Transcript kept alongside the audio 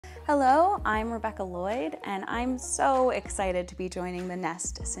Hello, I'm Rebecca Lloyd, and I'm so excited to be joining the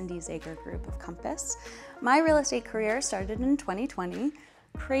Nest Cindy Zager group of Compass. My real estate career started in 2020,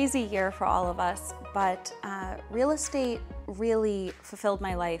 crazy year for all of us, but real estate really fulfilled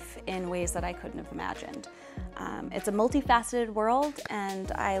my life in ways that I couldn't have imagined. It's a multifaceted world,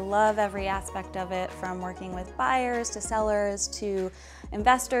 and I love every aspect of it, from working with buyers to sellers to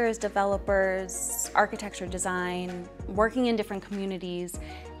investors, developers, architecture, design. Working in different communities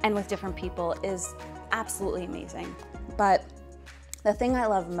and with different people is absolutely amazing. But the thing I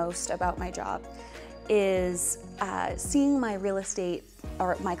love most about my job is seeing my real estate,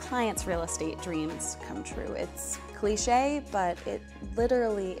 or my clients' real estate dreams come true. It's cliche, but it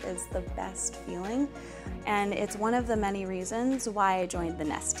literally is the best feeling, and it's one of the many reasons why I joined the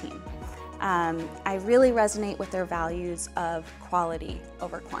Nest team. I really resonate with their values of quality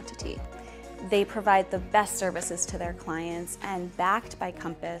over quantity. They provide the best services to their clients, and backed by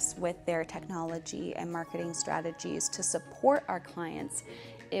Compass with their technology and marketing strategies to support our clients,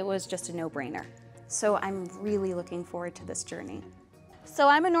 it was just a no-brainer. So I'm really looking forward to this journey. So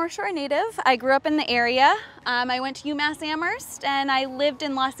I'm a North Shore native. I grew up in the area. I went to UMass Amherst, and I lived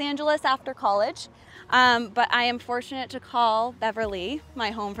in Los Angeles after college. But I am fortunate to call Beverly my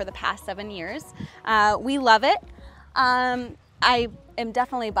home for the past 7 years. We love it. I am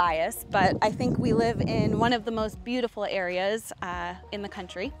definitely biased, but I think we live in one of the most beautiful areas in the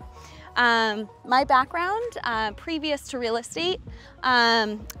country. My background, previous to real estate,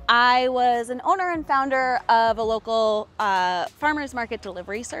 I was an owner and founder of a local farmers market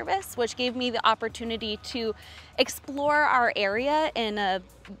delivery service, which gave me the opportunity to explore our area in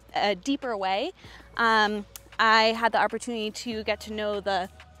a deeper way. I had the opportunity to get to know the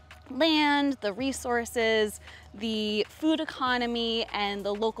land, the resources, the food economy, and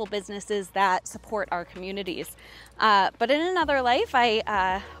the local businesses that support our communities. But in another life,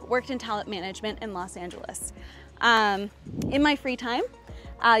 I worked in talent management in Los Angeles. In my free time,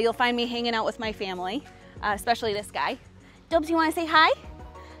 you'll find me hanging out with my family, especially this guy. Dobes, you want to say hi?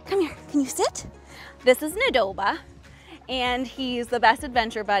 Come here, can you sit? This is Nadoba, and he's the best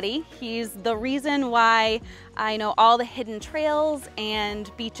adventure buddy. He's the reason why I know all the hidden trails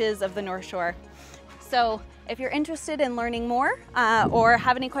and beaches of the North Shore. So if you're interested in learning more or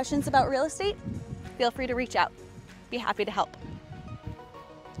have any questions about real estate, feel free to reach out. Be happy to help.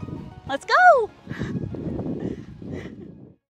 Let's go!